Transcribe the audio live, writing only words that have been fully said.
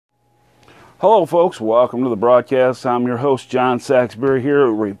Hello, folks. Welcome to the broadcast. I'm your host, John Saxbury, here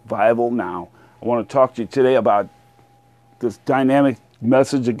at Revival Now. I want to talk to you today about this dynamic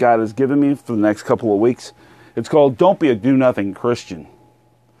message that God has given me for the next couple of weeks. It's called Don't Be a Do-Nothing Christian.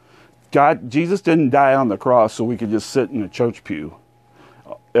 Jesus didn't die on the cross so we could just sit in a church pew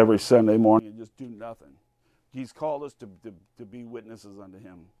every Sunday morning and just do nothing. He's called us to be witnesses unto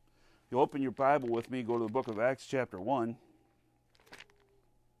Him. You open your Bible with me, go to the book of Acts chapter 1.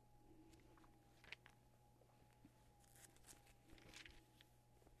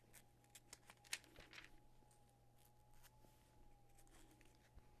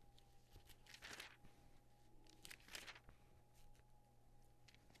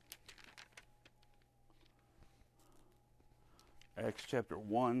 Acts chapter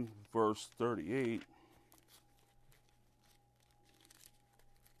 1, verse 38.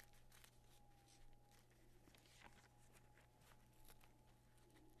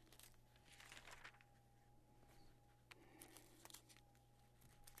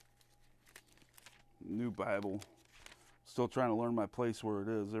 New Bible. Still trying to learn my place where it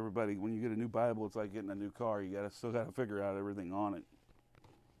is. Everybody, when you get a new Bible, it's like getting a new car. You still got to figure out everything on it.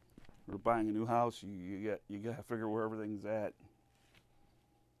 Or buying a new house, you got to figure where everything's at.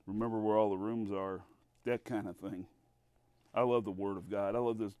 Remember where all the rooms are. That kind of thing. I love the Word of God. I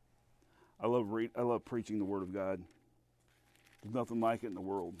love this. I love preaching the Word of God. There's nothing like it in the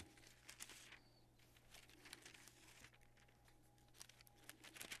world.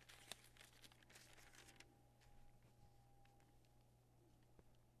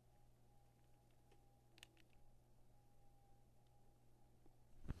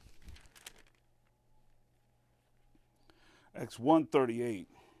 Acts 1:38.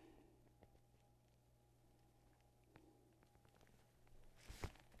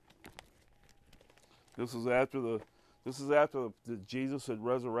 This is after Jesus had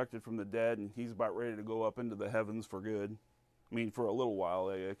resurrected from the dead, and he's about ready to go up into the heavens for good. I mean, for a little while,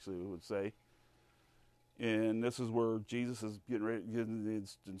 they actually would say. And this is where Jesus is giving the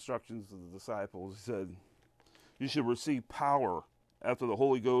instructions to the disciples. He said, "You should receive power after the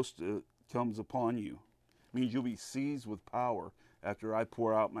Holy Ghost comes upon you." It means you'll be seized with power after I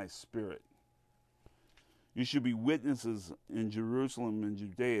pour out my Spirit. You should be witnesses in Jerusalem and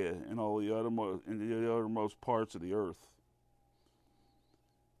Judea and all the uttermost parts of the earth.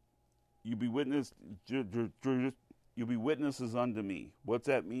 You'll be witnesses unto me. What's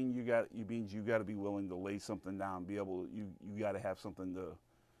that mean? It means you got to be willing to lay something down, you got to have something to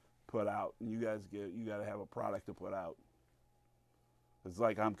put out, and you got to have a product to put out. It's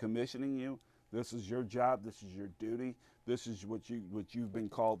like I'm commissioning you. This is your job. This is your duty. This is what you've been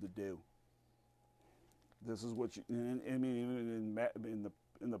called to do. This is what you. I mean,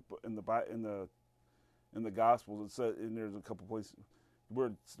 in the Gospels, it says, and there's a couple places where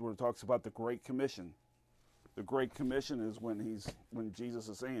it talks about the Great Commission. The Great Commission is when Jesus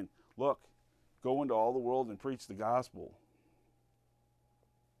is saying, "Look, go into all the world and preach the gospel."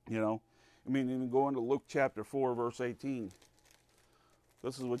 You know, I mean, even go into Luke chapter 4, verse 18.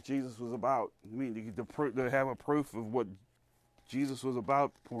 This is what Jesus was about. I mean, to have a proof of what Jesus was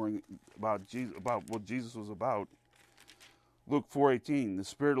about, about what Jesus was about. Luke 4:18. The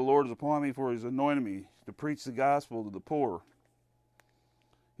Spirit of the Lord is upon me, for He has anointed me to preach the gospel to the poor.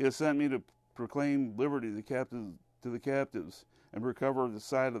 He has sent me to proclaim liberty to the captives, and recover the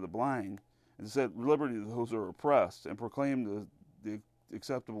sight of the blind, and to set liberty to those who are oppressed, and proclaim the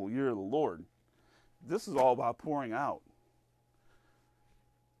acceptable year of the Lord. This is all about pouring out.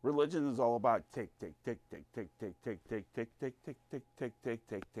 Religion is all about take.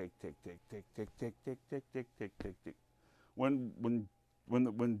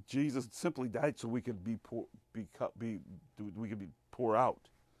 When Jesus simply died so we could pour out.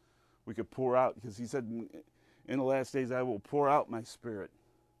 We could pour out, because He said, "In the last days I will pour out my Spirit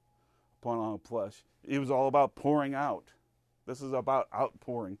upon all flesh." It was all about pouring out. This is about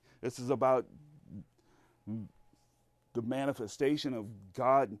outpouring. This is about the manifestation of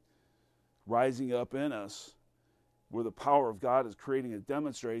God rising up in us, where the power of God is creating a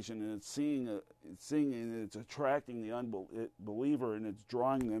demonstration, and it's seeing and it's attracting the unbeliever, and it's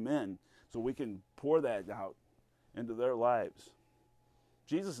drawing them in, so we can pour that out into their lives.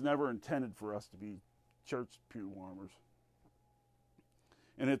 Jesus never intended for us to be church pew warmers.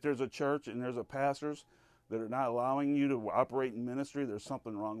 And if there's a church and there's a pastors that are not allowing you to operate in ministry, there's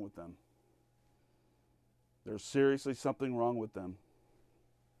something wrong with them. There's seriously something wrong with them.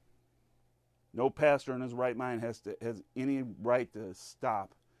 No pastor in his right mind has any right to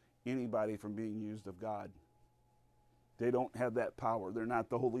stop anybody from being used of God. They don't have that power. They're not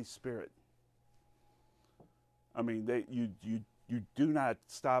the Holy Spirit. I mean, You do not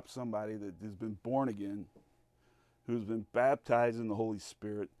stop somebody that has been born again, who's been baptized in the Holy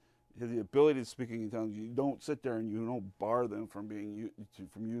Spirit, has the ability to speaking in tongues. You don't sit there and you don't bar them from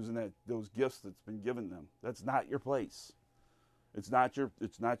from using those gifts that's been given them. That's not your place. It's not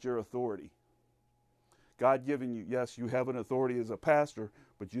your authority. God given you, yes, you have an authority as a pastor,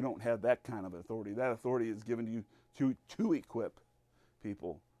 but you don't have that kind of authority. That authority is given to you to equip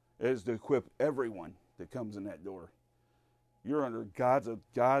people. It is to equip everyone that comes in that door. You're under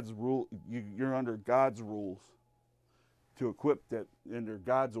God's rule. You're under God's rules to equip that, under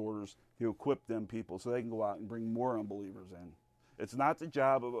God's orders to equip them people so they can go out and bring more unbelievers in. It's not the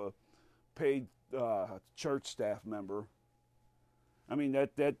job of a paid church staff member. I mean,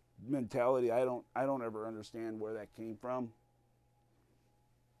 that mentality, I don't ever understand where that came from.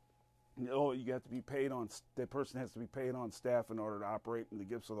 Oh, you have to be paid on, that person has to be paid on staff in order to operate in the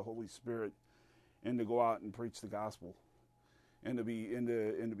gifts of the Holy Spirit and to go out and preach the gospel and to be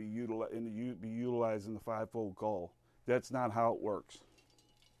utilized in the fivefold call. That's not how it works.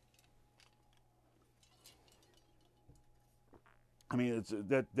 I mean, it's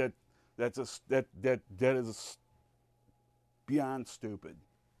that is beyond stupid.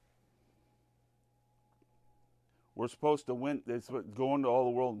 We're supposed to go into all the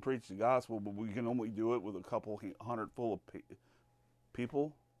world and preach the gospel, but we can only do it with a couple hundred full of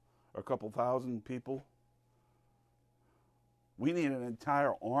people, or a couple thousand people. We need an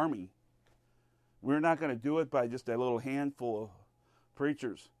entire army. We're not going to do it by just a little handful of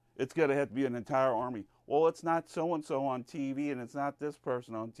preachers. It's going to have to be an entire army. Well, it's not so-and-so on TV, and it's not this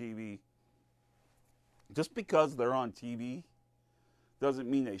person on TV. Just because they're on TV doesn't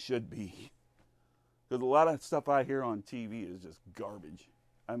mean they should be. Because a lot of stuff I hear on TV is just garbage.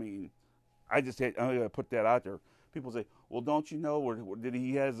 I mean, I'm going to put that out there. People say, well, don't you know that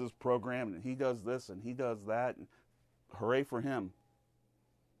he has this program, and he does this, and he does that. And hooray for him.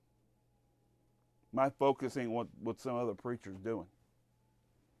 My focus ain't what some other preacher's doing.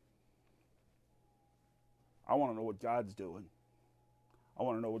 I want to know what God's doing. I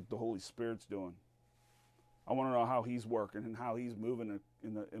want to know what the Holy Spirit's doing. I want to know how He's working and how He's moving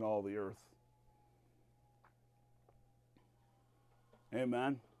in all the earth.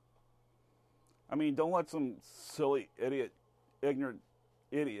 Amen. I mean, don't let some silly ignorant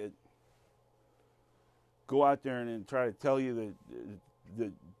idiot go out there and try to tell you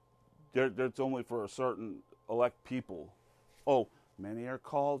that that's only for a certain elect people. Oh, many are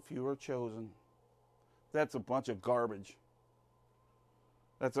called, few are chosen. That's a bunch of garbage.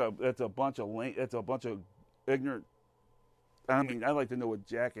 That's a bunch of ignorant. I mean, I'd like to know what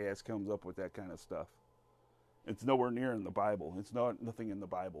jackass comes up with that kind of stuff. It's nowhere near in the Bible. It's nothing in the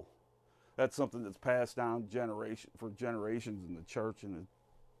Bible. That's something that's passed down for generations in the church, and it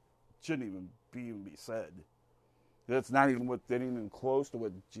shouldn't even be said. That's not even close to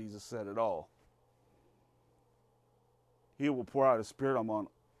what Jesus said at all. He will pour out His Spirit on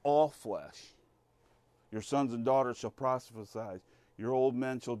all flesh. Your sons and daughters shall prophesy. Your old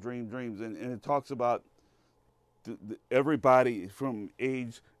men shall dream dreams. And it talks about everybody from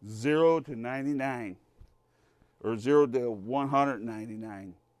age 0 to 99, or 0 to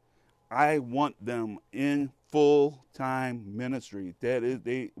 199. I want them in full-time ministry. That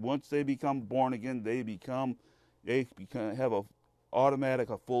is, once they become born again, they have a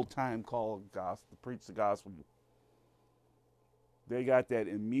full-time call to preach the gospel. They got that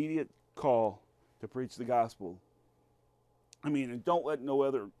immediate call to preach the gospel. I mean, and don't let no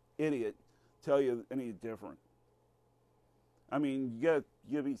other idiot tell you any different. I mean,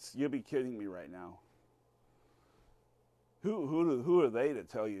 you'll be kidding me right now. Who are they to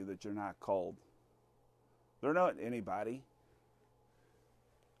tell you that you're not called? They're not anybody.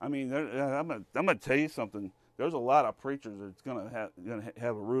 I mean, I'm gonna tell you something. There's a lot of preachers that's gonna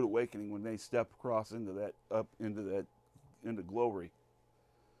have a rude awakening when they step across into glory.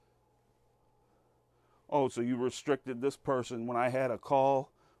 Oh, so you restricted this person when I had a call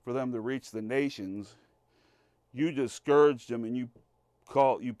for them to reach the nations. You discouraged them and you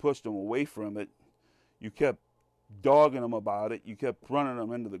pushed them away from it. You kept dogging them about it. You kept running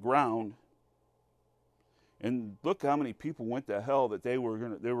them into the ground. And look how many people went to hell that they were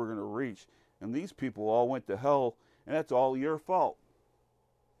gonna reach. And these people all went to hell, and that's all your fault.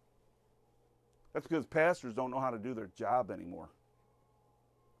 That's because pastors don't know how to do their job anymore.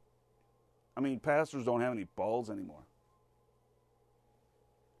 I mean, pastors don't have any balls anymore.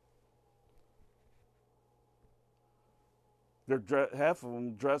 Half of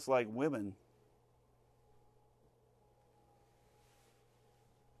them dress like women.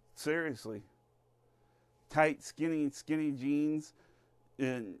 Seriously. Tight, skinny jeans,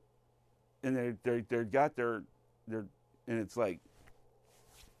 and they got their And it's like,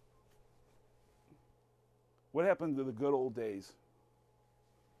 what happened to the good old days?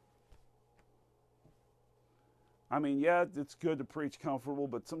 I mean, yeah, it's good to preach comfortable,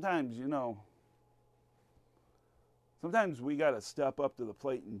 but sometimes, sometimes we got to step up to the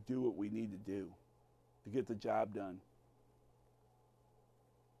plate and do what we need to do to get the job done.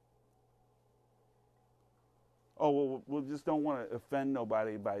 Oh, well, we just don't want to offend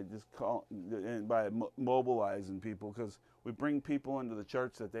nobody by mobilizing people, because we bring people into the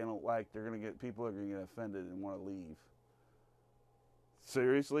church that they don't like. People are going to get offended and want to leave.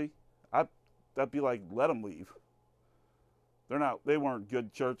 Seriously? That'd be like, let them leave. They weren't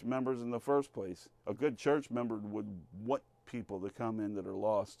good church members in the first place. A good church member would want people to come in that are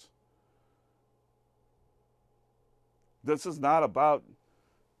lost. This is not about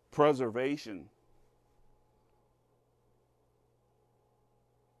preservation.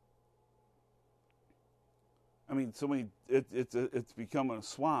 I mean, it's become a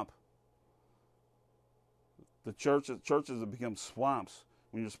swamp. The churches have become swamps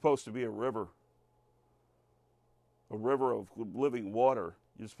when you're supposed to be a river of living water.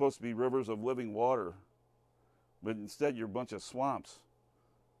 You're supposed to be rivers of living water, but instead you're a bunch of swamps.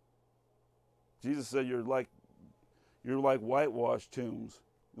 Jesus said you're like whitewashed tombs,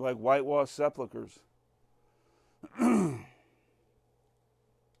 you're like whitewashed sepulchers.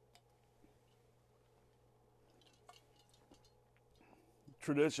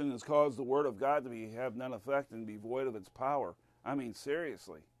 Tradition has caused the word of God to have none effect and be void of its power. I mean,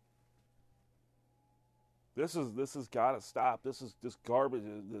 seriously. This has got to stop. This garbage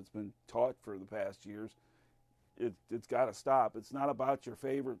that's been taught for the past years. It's got to stop. It's not about your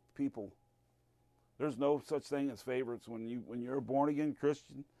favorite people. There's no such thing as favorites when you're a born again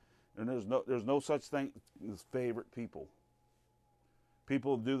Christian, and there's no such thing as favorite people.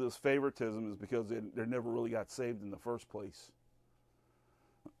 People who do this favoritism is because they never really got saved in the first place.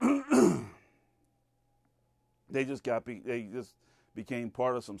 They just became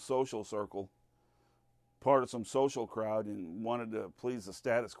part of some social circle, part of some social crowd, and wanted to please the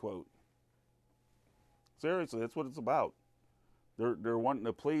status quo. Seriously, that's what it's about. They're wanting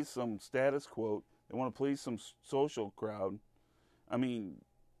to please some status quo. They want to please some social crowd. I mean,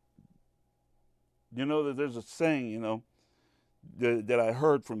 that there's a saying, that I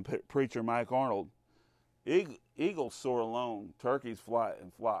heard from preacher Mike Arnold. Eagles soar alone, turkeys fly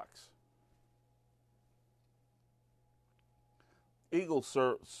in flocks. Eagles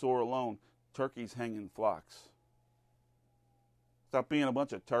soar alone, turkeys hang in flocks. Stop being a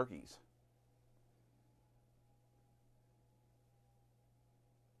bunch of turkeys.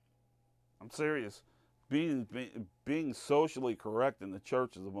 I'm serious. Being socially correct in the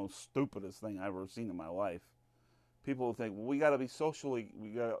church is the most stupidest thing I've ever seen in my life. People think, well, we got to be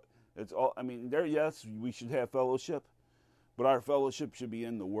it's all. I mean, yes, we should have fellowship, but our fellowship should be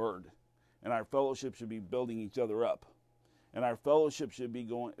in the Word, and our fellowship should be building each other up, and our fellowship should be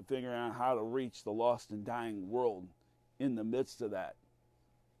figuring out how to reach the lost and dying world in the midst of that.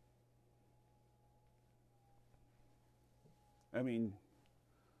 I mean,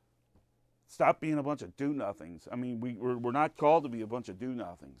 stop being a bunch of do-nothings. I mean, we're not called to be a bunch of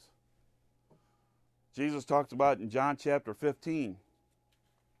do-nothings. Jesus talks about it in John chapter 15.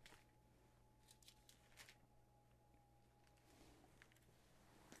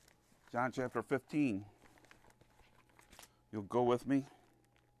 John chapter 15. You'll go with me?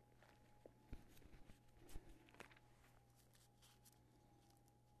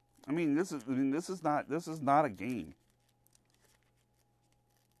 This is not a game.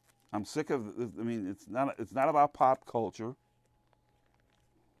 I'm sick of. It's not about pop culture.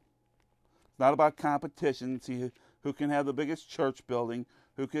 It's not about competition. See who can have the biggest church building,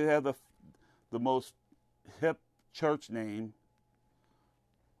 who can have the most hip church name.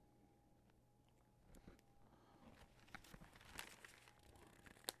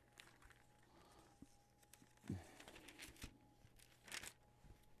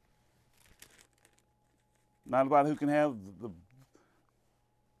 Not about who can have the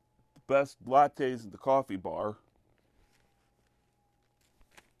best lattes at the coffee bar.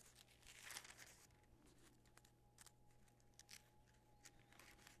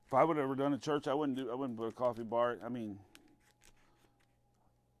 If I would have ever done a church, I wouldn't put a coffee bar. I mean,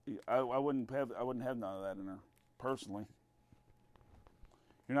 I wouldn't have none of that in there personally.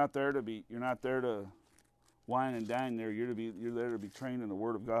 You're not there to wine and dine there. You're there to be trained in the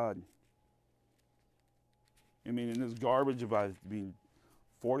Word of God. I mean, in this garbage of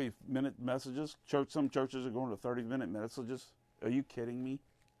 40-minute messages. Some churches are going to 30-minute messages. Are you kidding me?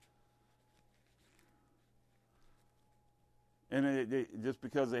 And just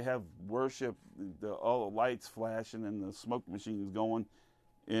because they have worship, all the lights flashing and the smoke machines going,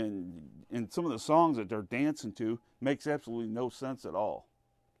 and some of the songs that they're dancing to makes absolutely no sense at all.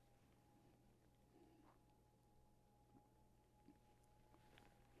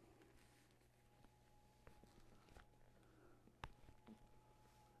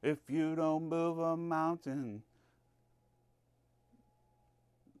 If you don't move a mountain,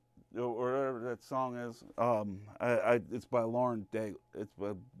 or whatever that song is, it's by Lauren Daigle. It's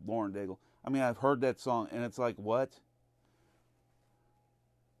by Lauren Daigle. I mean, I've heard that song, and it's like, what?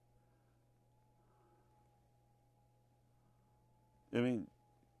 I mean,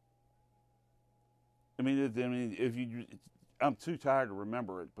 if you, I'm too tired to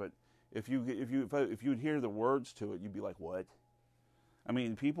remember it, but if you'd hear the words to it, you'd be like, what? I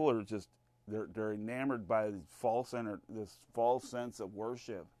mean, people are just they're enamored by this false sense of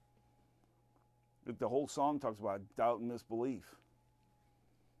worship. The whole song talks about doubt and misbelief.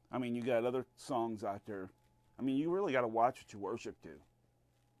 I mean, you got other songs out there. I mean, you really got to watch what you worship to.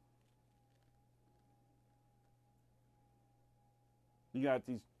 You got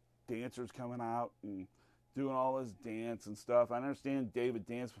these dancers coming out and doing all this dance and stuff. I understand David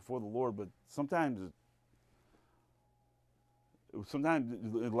danced before the Lord, but sometimes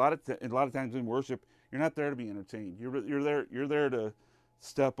a lot of times in worship, you're not there to be entertained. You're there to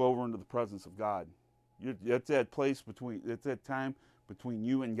step over into the presence of God. It's that place it's that time between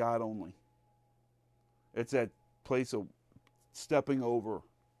you and God only. It's that place of stepping over,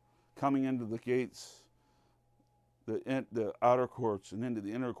 coming into the gates, the outer courts, and into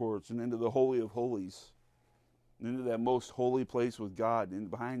the inner courts, and into the Holy of Holies, and into that most holy place with God, and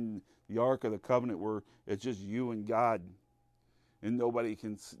behind the Ark of the Covenant where it's just you and God, and nobody,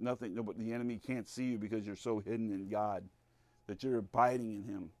 the enemy can't see you because you're so hidden in God, that you're abiding in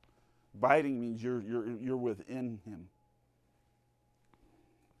Him. Abiding means you're within Him.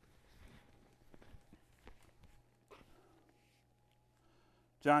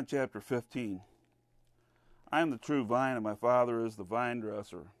 John chapter 15. I am the true vine, and my Father is the vine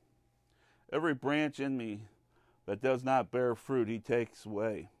dresser. Every branch in me that does not bear fruit, He takes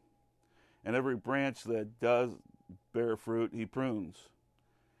away. And every branch that does bear fruit, He prunes,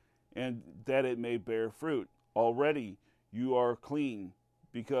 and that it may bear fruit. Already you are clean,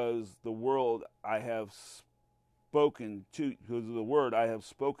 because the word I have spoken to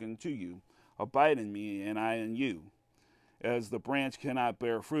you. Abide in me, and I in you. As the branch cannot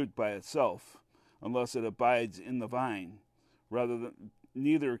bear fruit by itself, unless it abides in the vine.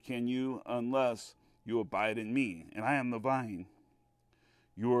 Neither can you unless you abide in me, and I am the vine.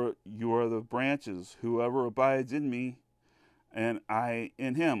 You are the branches. Whoever abides in me, and I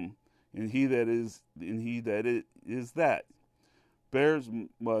in him, and he that is that bears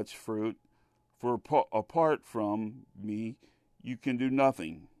much fruit. For apart from me, you can do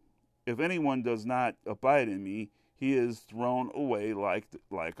nothing. If anyone does not abide in me, he is thrown away like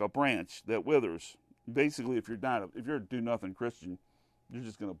a branch that withers. Basically, if you're a do nothing Christian, you're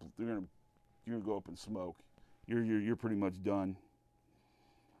gonna go up in smoke. You're pretty much done.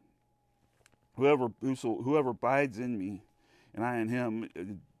 Whoever abides in me, and I in him,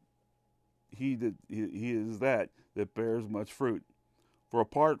 he is that bears much fruit. For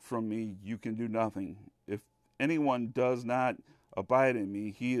apart from me, you can do nothing. If anyone does not abide in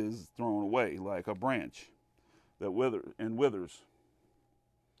me, he is thrown away like a branch that withers.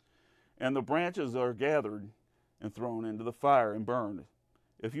 And the branches are gathered and thrown into the fire and burned.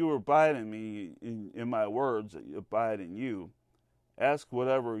 If you abide in me, in my words abide in you, ask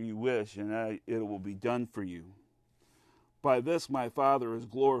whatever you wish, and it will be done for you. By this my Father is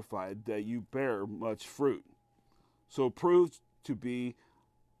glorified, that you bear much fruit. So prove to be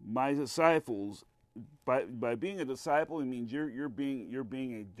my disciples. By being a disciple, it means you're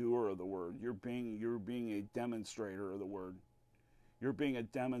being a doer of the word. You're being a demonstrator of the word. You're being a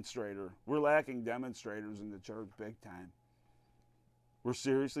demonstrator. We're lacking demonstrators in the church big time. We're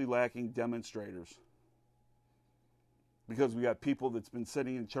seriously lacking demonstrators. Because we got people that's been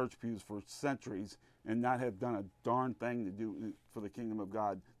sitting in church pews for centuries and not have done a darn thing to do for the kingdom of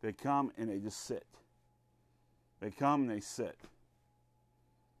God. They come and they just sit. They come and they sit.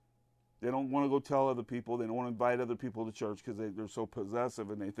 They don't want to go tell other people. They don't want to invite other people to church because they're so possessive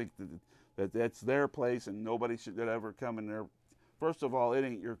and they think that that's their place and nobody should ever come in there. First of all, it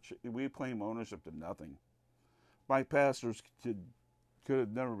ain't your. We claim ownership to nothing. My pastors could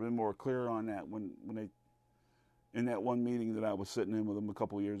have never been more clear on that when they, in that one meeting that I was sitting in with them a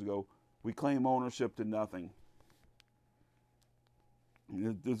couple of years ago. We claim ownership to nothing.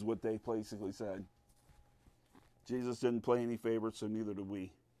 This is what they basically said. Jesus didn't play any favorites, so neither do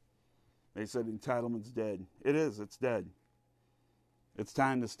we. They said entitlement's dead. It is. It's dead. It's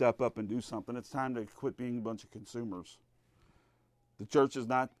time to step up and do something. It's time to quit being a bunch of consumers. The church is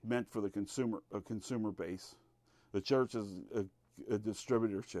not meant for a consumer base. The church is a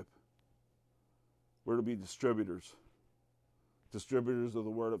distributorship. We're to be distributors. Distributors of the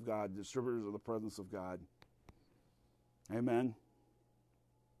Word of God. Distributors of the presence of God. Amen.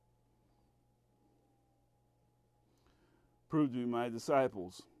 Prove to be my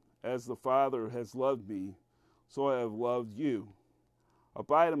disciples. As the Father has loved me, so I have loved you.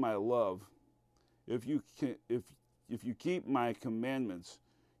 Abide in my love. If you keep my commandments,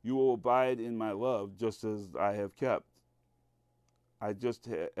 you will abide in my love, just as I have kept.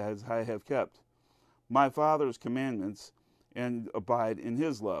 As I have kept my Father's commandments and abide in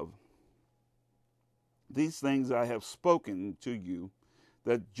his love. These things I have spoken to you,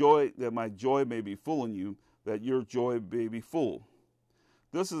 that my joy may be full in you, that your joy may be full.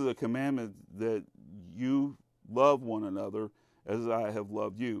 This is a commandment, that you love one another as I have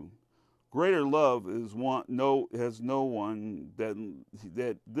loved you. Greater love has no one than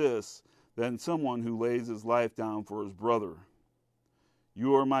someone who lays his life down for his brother.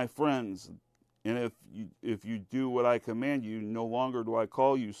 You are my friends, and if you do what I command you, no longer do I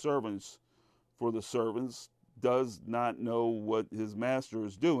call you servants, for the servant does not know what his master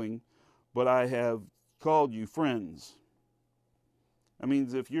is doing, but I have called you friends. That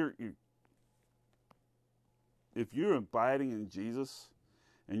means if you're abiding in Jesus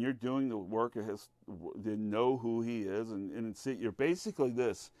and you're doing the work of his, to know who he is, and you're basically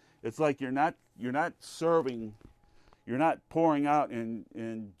this. It's like you're not serving, you're not pouring out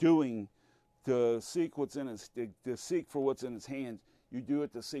and doing to seek what's in his, to seek for what's in his hands. You do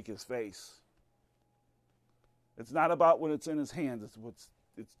it to seek his face. It's not about what it's in his hands. It's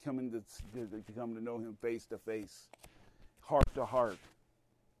coming to come to know him face to face, heart to heart.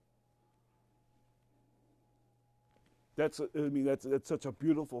 That's such a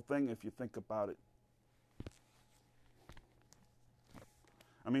beautiful thing if you think about it.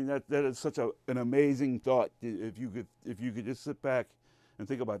 I mean, that is such an amazing thought. If you could just sit back and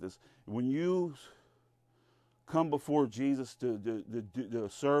think about this. When you come before Jesus to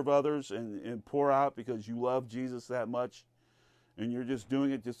serve others and pour out because you love Jesus that much, and you're just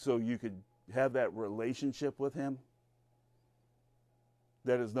doing it just so you could have that relationship with him,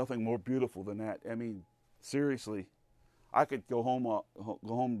 that is nothing more beautiful than that. I mean, seriously, I could go home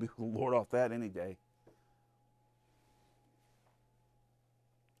and be the Lord off that any day.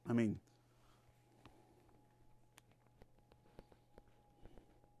 I mean,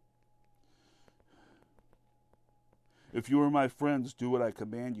 if you are my friends, do what I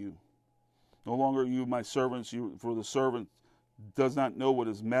command you. No longer are you my servants, for the servant does not know what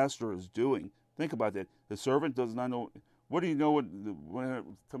his master is doing. Think about that. The servant does not know. What do you know? When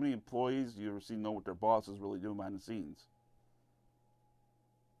so many employees you ever know what their boss is really doing behind the scenes?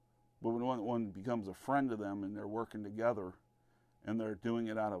 But when one becomes a friend to them and they're working together, and they're doing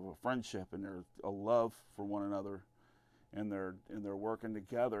it out of a friendship and there's a love for one another, and they're working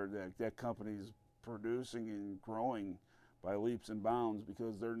together, that company's producing and growing by leaps and bounds,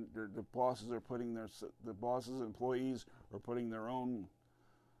 because the bosses are putting employees are putting their own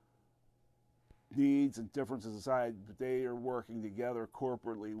needs and differences aside, but they are working together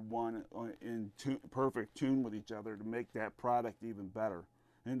corporately, one in perfect tune with each other to make that product even better,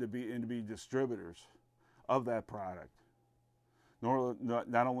 and to be distributors of that product.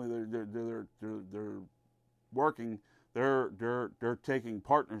 Not only they're working, they're taking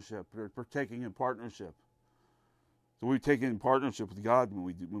partnership. They're partaking in partnership. So we take in partnership with God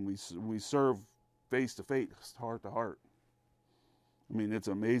when we serve face to face, heart to heart. I mean, it's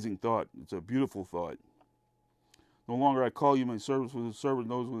an amazing thought. It's a beautiful thought. No longer I call you my servants, for the servant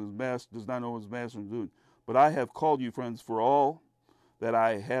knows what his master does not know what his master is doing. But I have called you friends, for all that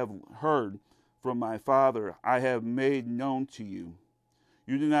I have heard from my Father I have made known to you.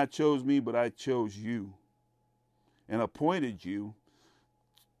 You did not choose me, but I chose you, and appointed you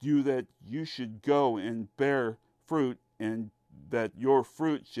that you should go and bear fruit, and that your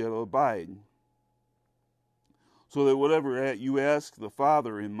fruit shall abide, so that whatever you ask the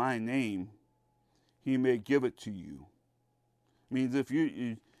Father in my name, he may give it to you. Means if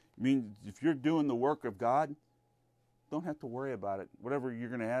you're doing the work of God, don't have to worry about it. Whatever you're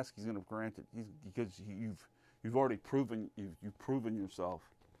going to ask, he's going to grant it. Because you've already proven you've proven yourself.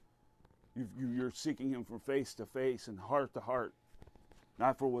 You're seeking him from face to face and heart to heart,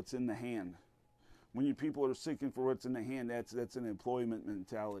 not for what's in the hand. When people are seeking for what's in the hand, that's an employment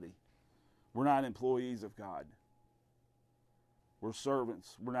mentality. We're not employees of God. We're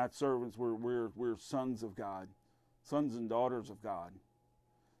servants. We're not servants. We're sons of God, sons and daughters of God,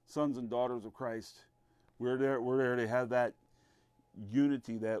 sons and daughters of Christ. We're there to have that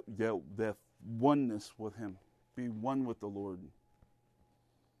unity, that oneness with him. Be one with the Lord.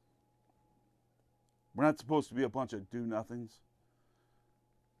 We're not supposed to be a bunch of do-nothings.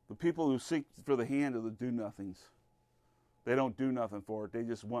 The people who seek for the hand of the do-nothings, they don't do nothing for it. They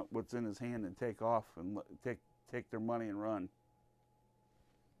just want what's in his hand and take off and take their money and run.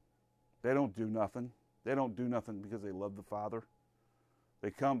 They don't do nothing. They don't do nothing because they love the Father. They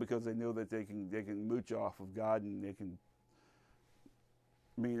come because they know that they can mooch off of God, and they can.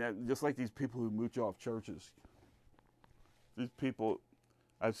 I mean, just like these people who mooch off churches. These people,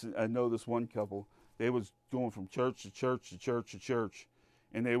 I know this one couple. They was going from church to church to church to church,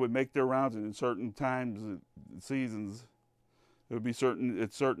 and they would make their rounds, and in certain times and seasons, it would be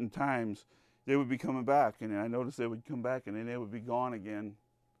at certain times they would be coming back, and I noticed they would come back, and then they would be gone again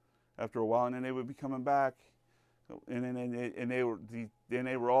after a while, and then they would be coming back, and they were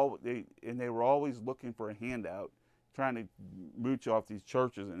always looking for a handout, trying to mooch off these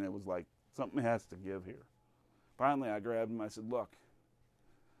churches, and it was like something has to give here. Finally, I grabbed him. I said, "Look,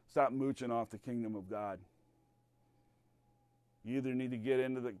 stop mooching off the kingdom of God. You either need to get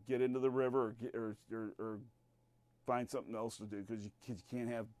into the river or find something else to do, because you can't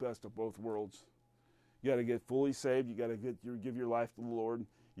have best of both worlds. You got to get fully saved. You got to give your life to the Lord.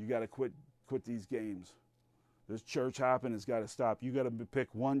 You got to quit these games. This church hopping has got to stop. You got to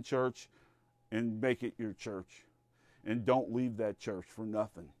pick one church and make it your church, and don't leave that church for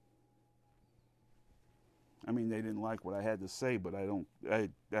nothing." I mean, they didn't like what I had to say, but I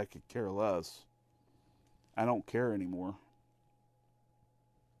could care less. I don't care anymore.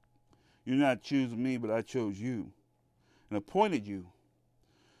 You did not choose me, but I chose you and appointed you.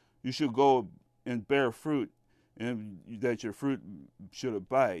 You should go and bear fruit, and that your fruit should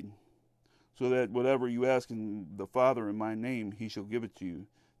abide, so that whatever you ask in the Father in my name, he shall give it to you.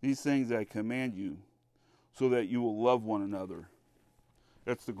 These things I command you, so that you will love one another.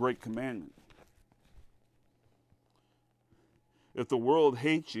 That's the great commandment. If the world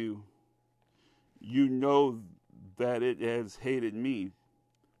hates you, you know that it has hated me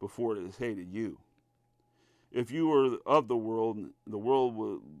before it has hated you. If you were of the world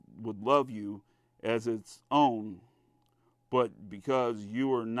would love you as its own. But because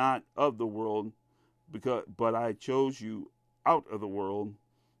you are not of the world, but I chose you out of the world,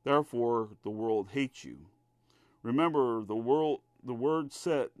 therefore the world hates you. Remember the word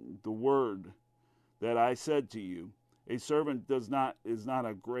that I said to you. A servant is not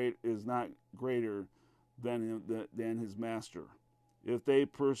greater than his master. If they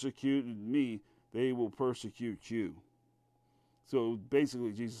persecuted me, they will persecute you. So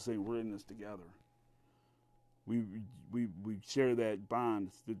basically, Jesus is saying we're in this together. We share that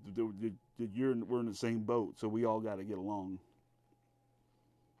bond. We're in the same boat, so we all got to get along.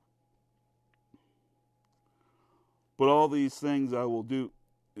 But all these things I will do,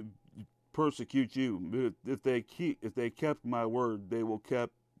 persecute you. If they kept my word, they will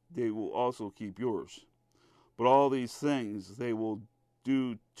also keep yours. But all these things they will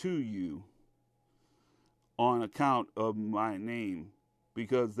do to you on account of my name,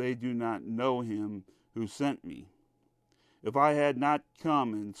 because they do not know him who sent me. If I had not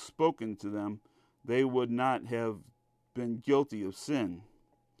come and spoken to them, they would not have been guilty of sin.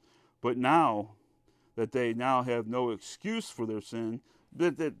 But now that they now have no excuse for their sin,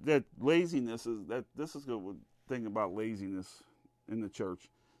 that laziness is that this is the thing about laziness in the church.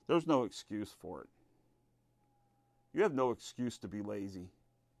 There's no excuse for it. You have no excuse to be lazy.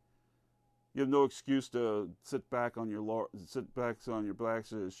 You have no excuse to sit back on your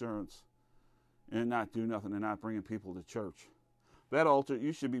blacks of assurance and not do nothing and not bringing people to church. That altar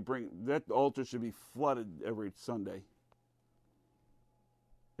should be flooded every Sunday.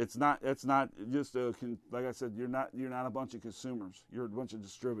 It's not just like I said, you're not a bunch of consumers. You're a bunch of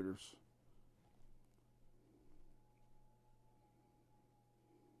distributors.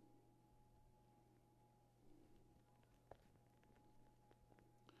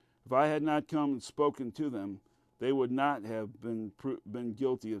 If I had not come and spoken to them, they would not have been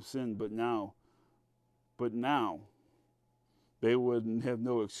guilty of sin, but now they would have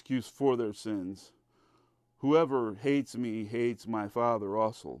no excuse for their sins. Whoever hates me hates my Father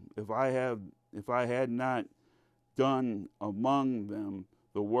also. If I had not done among them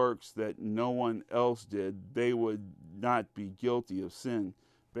the works that no one else did, they would not be guilty of sin.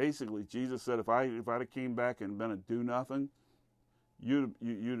 Basically, Jesus said, if I'd have came back and been a do nothing, you'd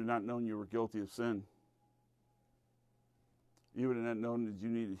have not known you were guilty of sin. You would have not known that you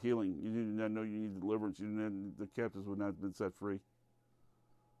needed healing. You did not know you needed deliverance. The captives would not have been set free.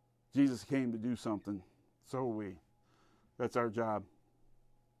 Jesus came to do something. So are we. That's our job.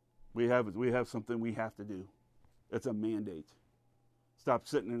 We have something we have to do. It's a mandate. Stop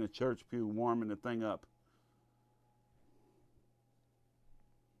sitting in a church pew warming the thing up.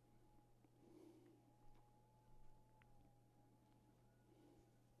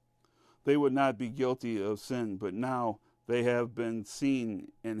 They would not be guilty of sin, but now they have been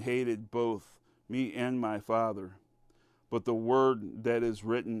seen and hated both me and my Father. But the word that is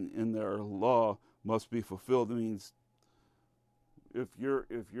written in their law must be fulfilled. It means if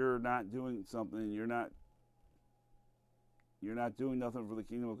you're not doing something, you're not doing nothing for the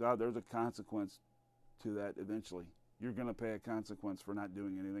kingdom of God, there's a consequence to that eventually. You're going to pay a consequence for not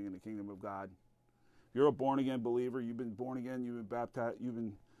doing anything in the kingdom of God. If you're a born again believer, you've been born again, you've been baptized, you've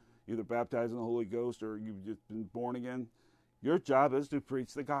been either baptized in the Holy Ghost or you've just been born again, your job is to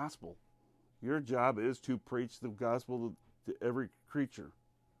preach the gospel. Your job is to preach the gospel to every creature.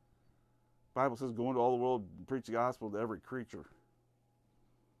 The Bible says go into all the world and preach the gospel to every creature.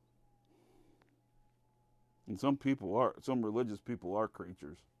 And some religious people are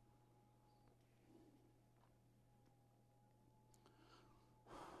creatures.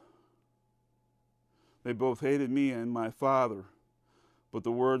 They both hated me and my Father, but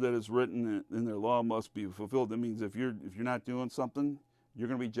the word that is written in their law must be fulfilled. That means if you're not doing something, you're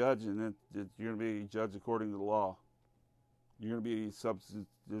going to be judged, and you're going to be judged according to the law. You're going to be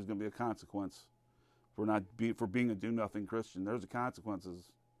there's going to be a consequence for being a do-nothing Christian. There's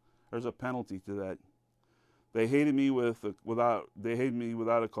consequences. There's a penalty to that. They hated me without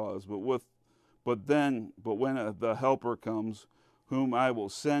a cause, but when the Helper comes, whom I will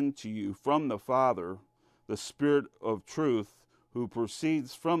send to you from the Father, the Spirit of truth, who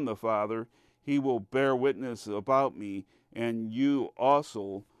proceeds from the Father, he will bear witness about me, and you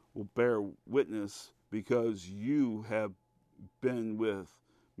also will bear witness because you have been with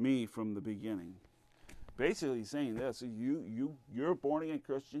me from the beginning. Basically saying this, you're a born again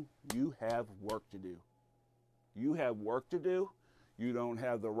Christian, you have work to do. You have work to do. You don't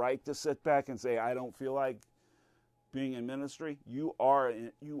have the right to sit back and say, I don't feel like being in ministry. You are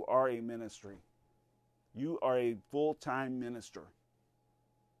a ministry. You are a full-time minister.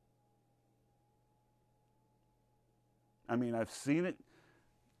 I mean, I've seen it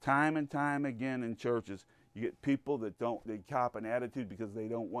time and time again in churches. You get people that they cop an attitude because they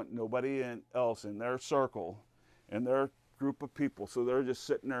don't want nobody else in their circle and their group of people. So they're just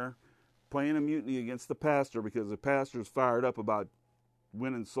sitting there playing a mutiny against the pastor because the pastor's fired up about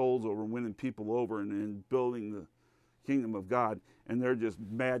winning souls over, winning people over, and building the kingdom of God. And they're just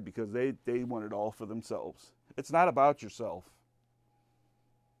mad because they want it all for themselves. It's not about yourself.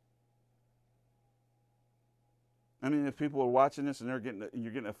 I mean, if people are watching this and you're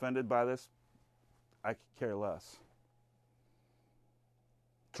getting offended by this, I could care less.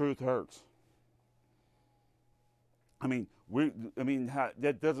 Truth hurts. I mean,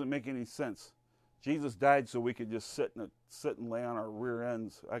 that doesn't make any sense. Jesus died so we could just sit and lay on our rear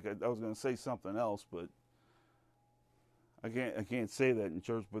ends. I was going to say something else, but I can't say that in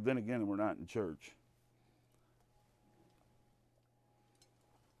church. But then again, we're not in church.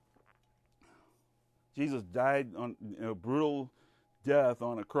 Jesus died on a brutal death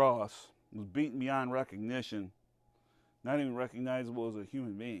on a cross, was beaten beyond recognition, not even recognizable as a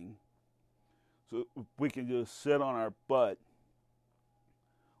human being. So we can just sit on our butt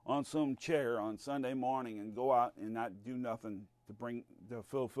on some chair on Sunday morning and go out and not do nothing to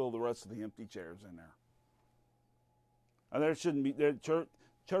fulfill the rest of the empty chairs in there. And there shouldn't be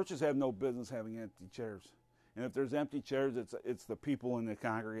churches have no business having empty chairs. And if there's empty chairs, it's the people in the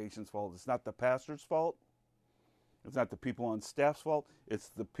congregation's fault. It's not the pastor's fault. It's not the people on staff's fault. It's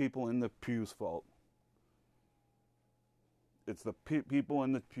the people in the pew's fault. It's the people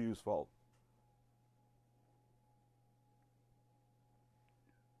in the pew's fault.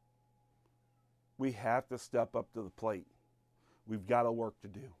 We have to step up to the plate. We've got a work to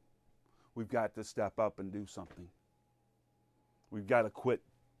do. We've got to step up and do something. We've got to quit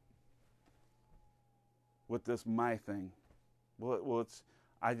with this my thing. Well,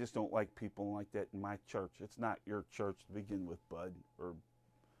 I just don't like people like that in my church. It's not your church to begin with, bud or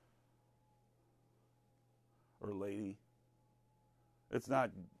lady. It's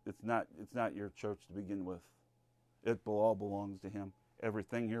not your church to begin with. It all belongs to him.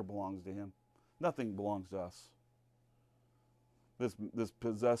 Everything here belongs to him. Nothing belongs to us. There's a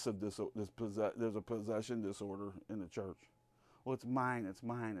possession disorder in the church. Well, it's mine. It's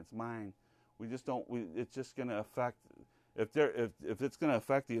mine. It's mine. We just don't. It's just going to affect. If it's going to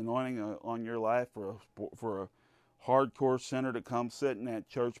affect the anointing on your life for a hardcore sinner to come sit in that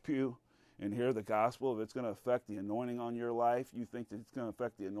church pew and hear the gospel, if it's going to affect the anointing on your life, you think that it's going to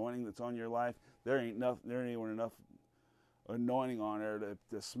affect the anointing that's on your life. There ain't enough anointing on there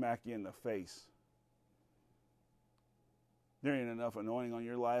to smack you in the face. There ain't enough anointing on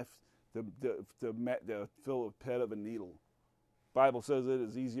your life to fill a pet of a needle. Bible says it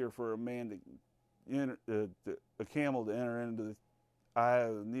is easier for a man to enter, a camel to enter into the eye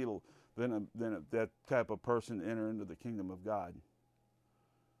of the needle than that type of person to enter into the kingdom of God.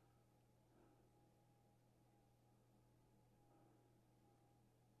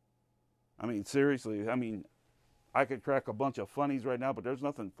 I mean, seriously, I mean, I could crack a bunch of funnies right now, but there's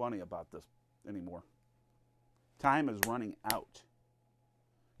nothing funny about this anymore. Time is running out.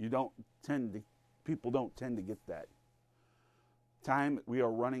 People don't tend to get that. We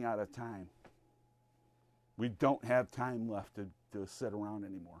are running out of time. We don't have time left to sit around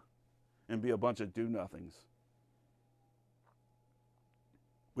anymore and be a bunch of do-nothings.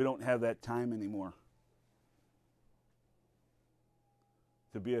 We don't have that time anymore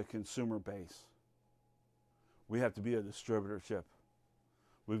to be a consumer base. We have to be a distributorship.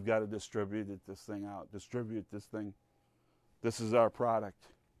 We've got to distribute this thing out. Distribute this thing. This is our product.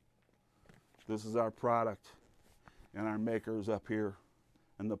 This is our product. And our maker's up here.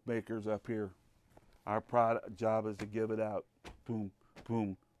 And the maker's up here. Our product job is to give it out. Boom,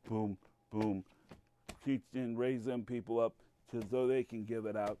 boom, boom, boom. Teach and raise them people up so they can give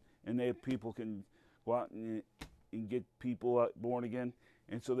it out. And people can go out and get people born again.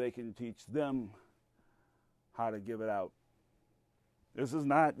 And so they can teach them how to give it out. This is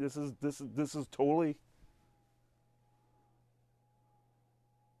totally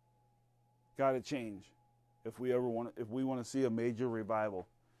got to change if we want to see a major revival.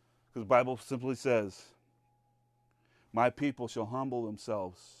 Because the Bible simply says, my people shall humble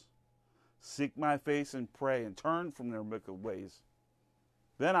themselves, seek my face and pray and turn from their wicked ways.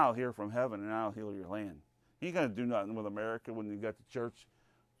 Then I'll hear from heaven and I'll heal your land. You ain't going to do nothing with America when you got the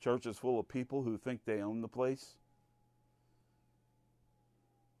churches full of people who think they own the place.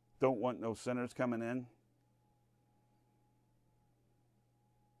 Don't want no sinners coming in.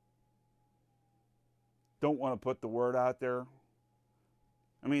 Don't want to put the word out there.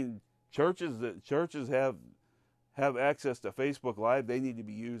 I mean, churches have access to Facebook Live. They need to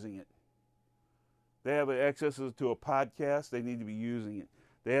be using it. They have access to a podcast. They need to be using it.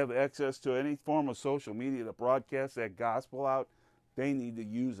 They have access to any form of social media to broadcast that gospel out. They need to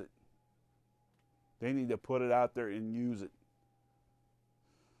use it. They need to put it out there and use it.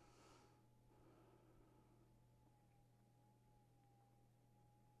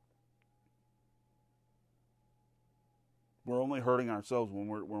 We're only hurting ourselves when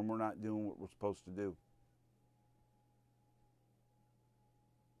we're not doing what we're supposed to do.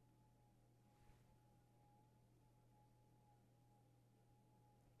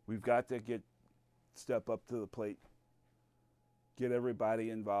 We've got to step up to the plate. Get everybody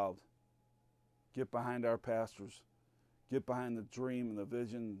involved. Get behind our pastors. Get behind the dream and the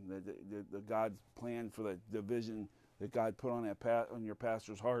vision that God's plan for the vision that God put on your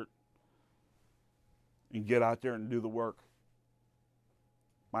pastor's heart. And get out there and do the work.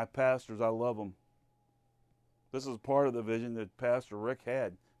 My pastors, I love them. This is part of the vision that Pastor Rick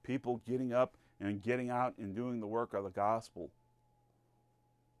had. People getting up and getting out and doing the work of the gospel.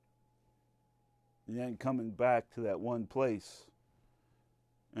 And then coming back to that one place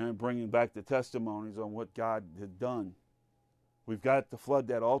and bringing back the testimonies on what God had done. We've got to flood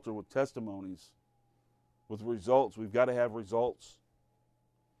that altar with testimonies, with results. We've got to have results.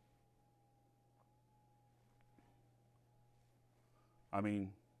 I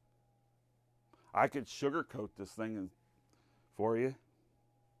mean, I could sugarcoat this thing for you.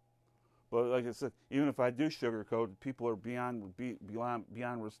 But like I said, even if I do sugarcoat, people are beyond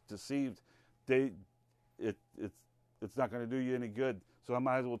deceived. It's not going to do you any good. So I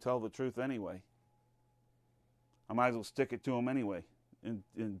might as well tell the truth anyway. I might as well stick it to them anyway and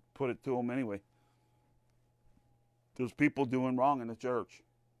put it to them anyway. There's people doing wrong in the church.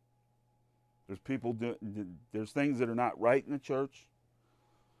 There's things that are not right in the church.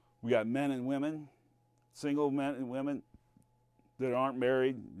 We got men and women, single men and women that aren't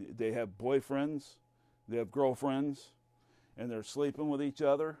married. They have boyfriends, they have girlfriends, and they're sleeping with each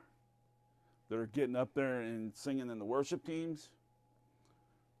other. They're getting up there and singing in the worship teams.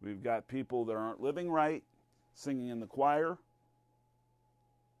 We've got people that aren't living right, singing in the choir.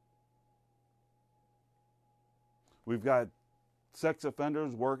 We've got sex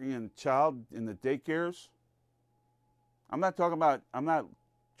offenders working in the daycares.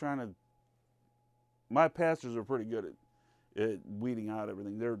 My pastors are pretty good at weeding out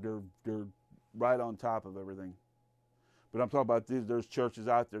everything. They're right on top of everything. But I'm talking about there's churches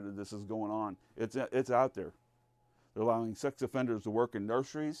out there that this is going on. It's out there. They're allowing sex offenders to work in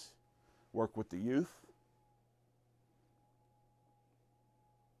nurseries, work with the youth.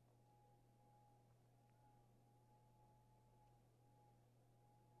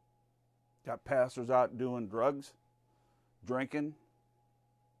 Got pastors out doing drugs, drinking,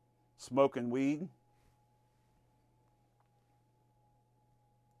 smoking weed.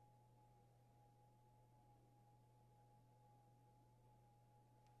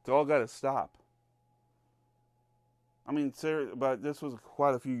 It's all got to stop. I mean, but this was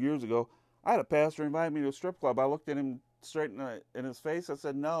quite a few years ago. I had a pastor invite me to a strip club. I looked at him straight in his face. I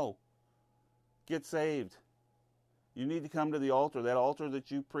said, no, get saved. You need to come to the altar. That altar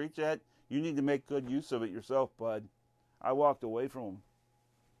that you preach at, you need to make good use of it yourself, bud. I walked away from him.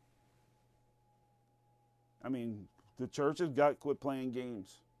 I mean, the church has got to quit playing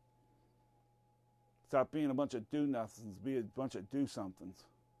games. Stop being a bunch of do-nothings. Be a bunch of do-somethings.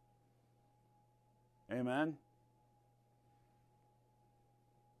 Amen?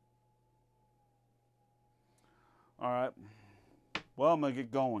 All right. Well, I'm going to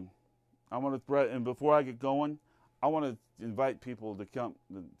get going. And before I get going, I want to invite people to come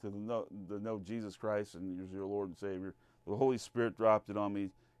to know Jesus Christ and as your Lord and Savior. The Holy Spirit dropped it on me.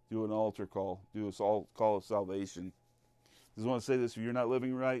 Do an altar call. Do a call of salvation. I just want to say this: if you're not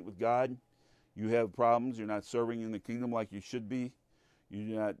living right with God, you have problems. You're not serving in the kingdom like you should be.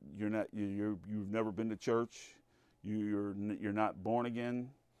 You've never been to church. You're not born again.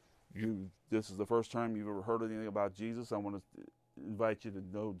 This is the first time you've ever heard anything about Jesus. I want to invite you to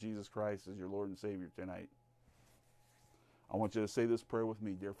know Jesus Christ as your Lord and Savior tonight. I want you to say this prayer with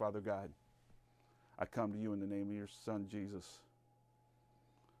me. Dear Father God, I come to you in the name of your Son, Jesus,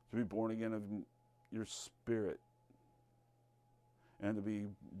 to be born again of your Spirit and to be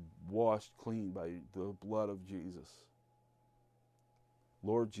washed clean by the blood of Jesus.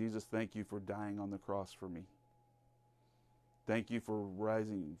 Lord Jesus, thank you for dying on the cross for me. Thank you for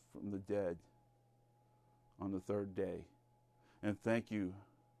rising from the dead on the third day. And thank you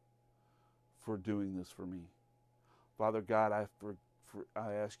for doing this for me. Father God, I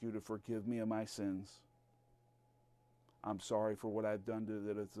ask you to forgive me of my sins. I'm sorry for what I've done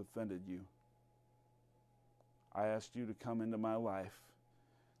that has offended you. I ask you to come into my life.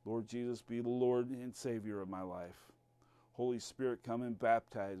 Lord Jesus, be the Lord and Savior of my life. Holy Spirit, come and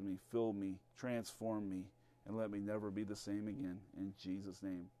baptize me, fill me, transform me, and let me never be the same again. In Jesus'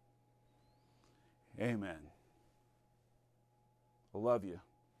 name, amen. I love you.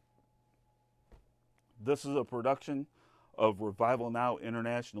 This is a production of Revival Now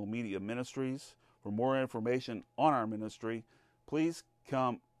International Media Ministries. For more information on our ministry, please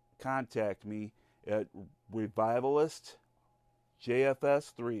contact me at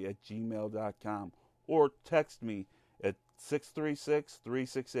revivalistjfs3@gmail.com or text me at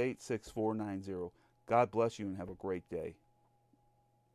 636-368-6490. God bless you and have a great day.